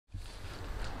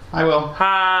Hi, Will.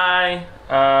 Hi.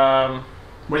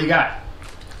 What do you got?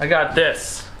 I got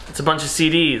this. It's a bunch of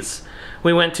CDs.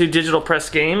 We went to Digital Press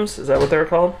Games. Is that what they're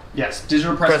called? Yes,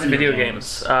 Digital Press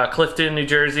Videogames. Clifton, New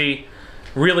Jersey.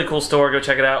 Really cool store. Go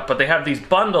check it out. But they have these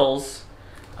bundles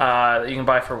that you can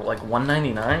buy for like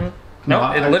 $1.99.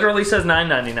 No, it literally says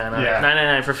 $9.99 on it.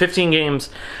 $9.99 for 15 games.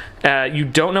 You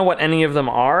don't know what any of them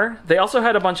are. They also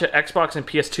had a bunch of Xbox and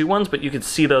PS2 ones, but you could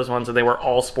see those ones, and they were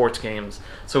all sports games.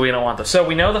 So we don't want those. So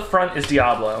we know the front is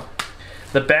Diablo.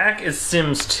 The back is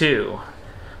Sims 2.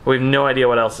 We have no idea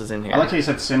what else is in here. I like how you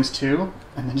said Sims 2,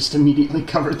 and then just immediately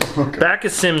covered the logo. Back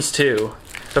is Sims 2.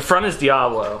 The front is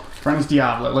Diablo. Front is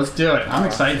Diablo. Let's do it. I'm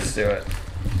excited. Let's do it.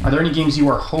 Are there any games you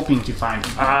are hoping to find?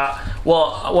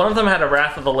 Well, one of them had a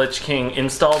Wrath of the Lich King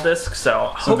install disc,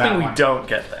 so hoping we don't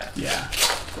get that. Yeah.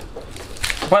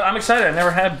 But I'm excited. I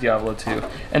never had Diablo 2.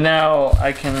 And now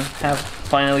I can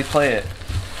finally play it.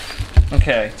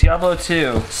 Okay, Diablo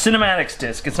 2. Cinematics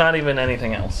disc. It's not even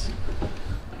anything else.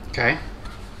 Okay.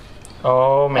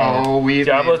 Oh, man. Oh,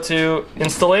 Diablo 2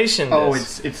 installation disc. Oh,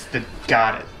 it's the...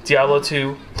 Got it. Diablo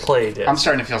 2 play disc. I'm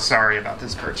starting to feel sorry about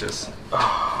this purchase.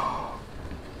 Oh,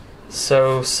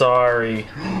 so sorry.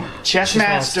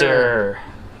 Chessmaster.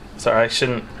 Sorry, I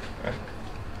shouldn't...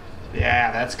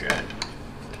 Yeah, that's good.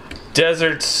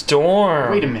 Desert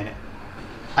Storm. Wait a minute.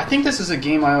 I think this is a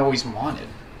game I always wanted.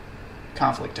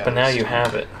 Conflict Desert But now you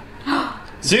have it.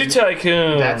 Zoo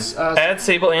Tycoon. That's add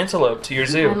Sable Antelope to your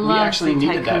zoo. We actually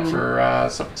needed that for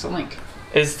Subpixel Link.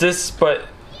 Is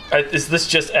this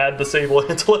just add the Sable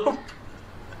Antelope?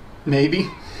 Maybe.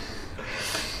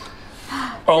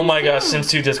 Oh my gosh, Sims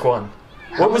 2 Disc 1.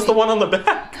 What was the one on the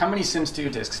back? How many Sims 2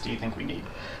 discs do you think we need?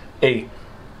 8.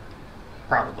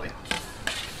 Probably.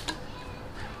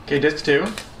 Okay, disc 2.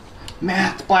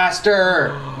 Math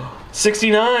Blaster!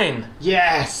 69!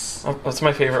 Yes! Oh, that's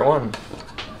my favorite one.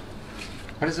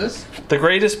 What is this? The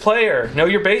Greatest Player. Know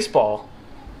Your Baseball.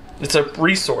 It's a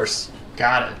resource.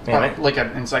 Got it. Yeah. Like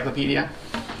an encyclopedia?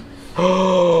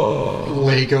 Oh,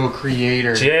 Lego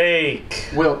Creator. Jake.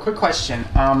 Will, quick question.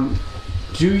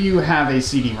 Do you have a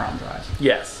CD-ROM drive?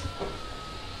 Yes.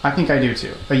 I think I do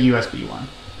too. A USB one.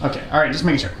 Okay, alright, just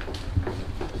making sure.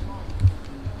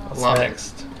 What's Love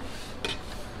next?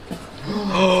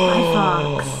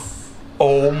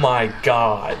 Oh my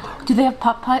god. Do they have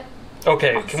putt-putt?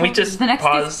 Okay, can we just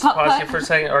pause here for a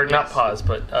second? Or not pause,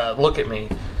 but look at me.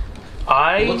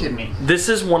 Look at me. This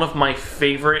is one of my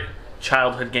favorite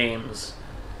childhood games.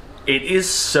 It is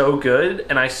so good,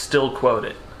 and I still quote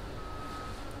it.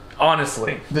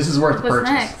 Honestly. This is worth the What's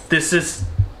purchase. next? This is...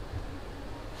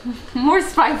 More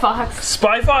Spy Fox.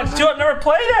 Spy Fox 2, I've never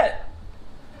played it!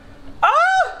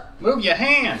 Ah! Move your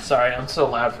hands! Sorry, I'm so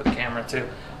loud for the camera, too.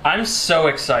 I'm so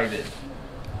excited.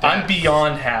 I'm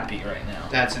beyond happy right now.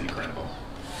 That's incredible.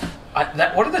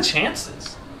 What are the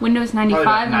chances? Windows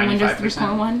 95 and Windows 95%.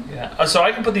 3.1. Yeah. So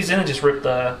I can put these in and just rip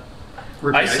the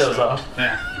ISOs off.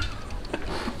 Yeah.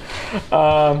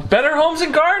 Better Homes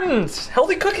and Gardens!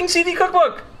 Healthy Cooking CD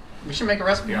Cookbook! We should make a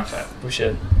recipe off that. We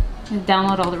should. And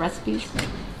download all the recipes.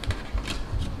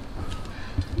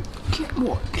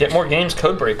 Get more games,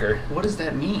 Codebreaker. What does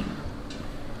that mean?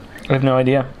 I have no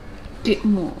idea. Get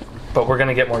more. But we're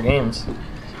gonna get more games.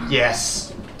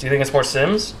 Yes. Do you think it's more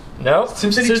Sims? No.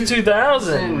 SimCity Sims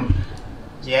 2000.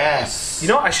 Yes. You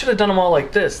know, I should have done them all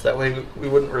like this. That way we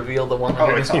wouldn't reveal the one.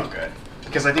 Oh, it's all good.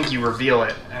 Because I think you reveal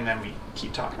it, and then we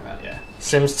keep talking about it, yeah.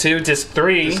 Sims 2, Disc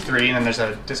 3. Disc 3, and then there's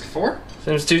a Disc 4?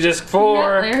 Sims 2, Disc 4.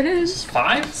 Yeah, there it Disc is.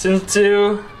 5? Sims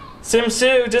 2. Sims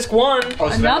 2, Disc 1. Oh,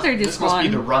 so Another this Disc must be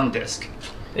 1. the run disc.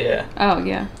 Yeah. Oh,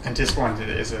 yeah. And Disc 1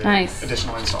 is a Nice.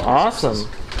 additional install. Awesome.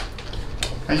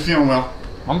 How you feeling, Will?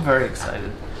 I'm very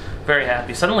excited. Very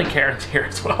happy. Suddenly Karen's here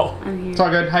as well. I'm here. It's all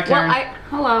good. Hi, Karen. Well,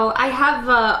 hello. I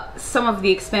have some of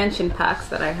the expansion packs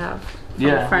that I have.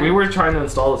 Yeah, we were trying to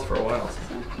install this for a while. So.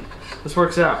 This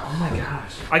works out. Oh my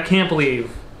gosh. I can't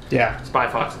believe Spy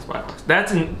Fox and Spy Fox.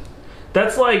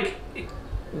 That's like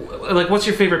what's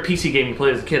your favorite PC game you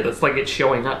played as a kid? That's like it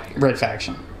showing up here. Red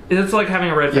Faction. It's like having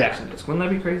a Red Faction disc. Wouldn't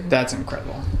that be crazy? That's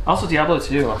incredible. Also Diablo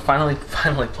 2. I'll finally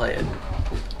play it.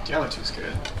 Diablo 2 is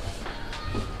good.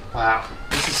 Wow.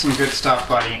 This is some good stuff,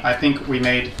 buddy. I think we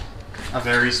made a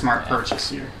very smart purchase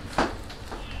here.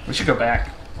 We should go back.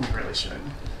 We really should.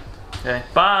 Okay.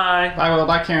 Bye. Bye, Will.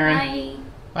 Bye, Karen. Bye.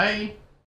 Bye.